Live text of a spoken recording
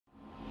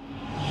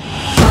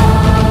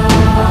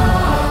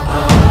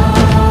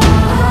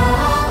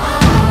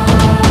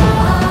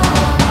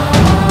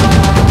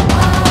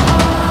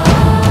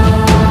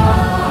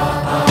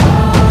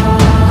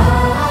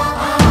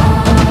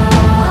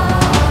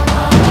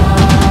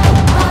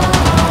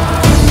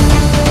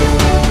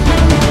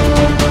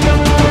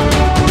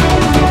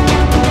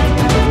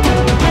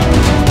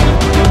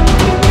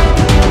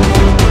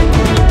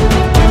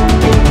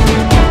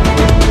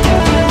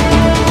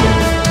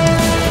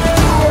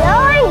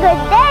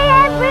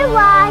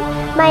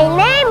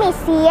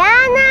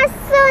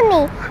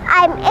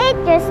I'm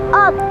 8 years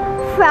old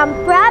from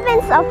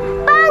province of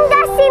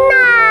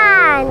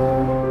Pangasinan.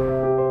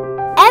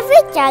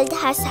 Every child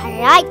has a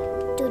right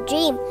to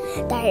dream,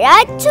 the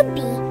right to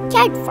be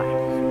cared for,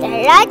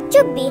 the right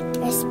to be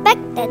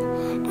respected,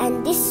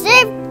 and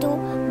deserve to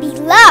be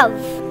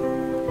loved.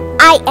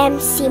 I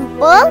am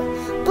simple,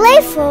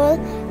 playful,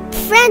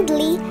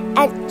 friendly,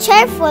 and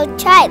cheerful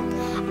child.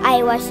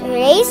 I was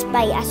raised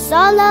by a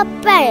solo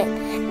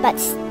parent,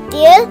 but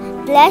still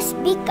blessed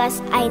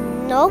because I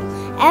know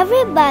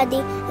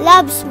everybody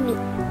loves me.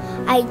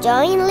 I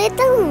joined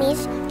Little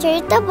Miss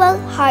Charitable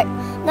Heart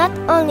not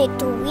only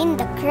to win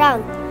the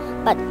crown,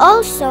 but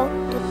also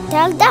to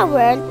tell the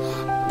world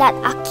that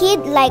a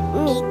kid like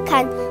me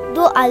can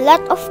do a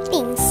lot of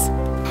things.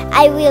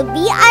 I will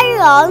be a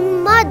role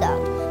model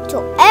to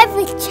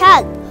every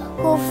child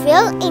who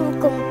feel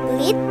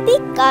incomplete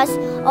because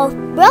of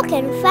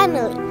broken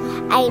family.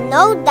 I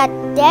know that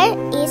there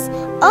is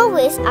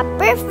always a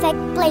perfect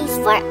place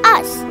for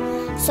us.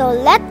 So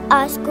let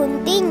us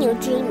continue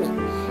dreaming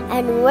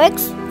and work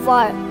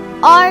for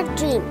our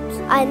dreams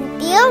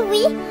until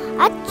we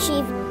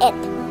achieve it.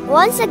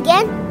 Once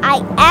again, I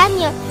am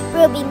your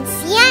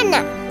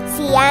Pangasinan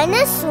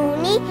Xianna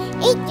Suni,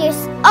 8 years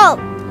old.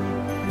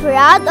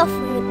 Proud of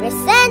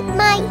represent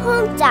my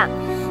hometown,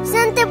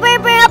 Santa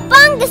Barbara,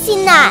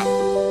 Pangasinan.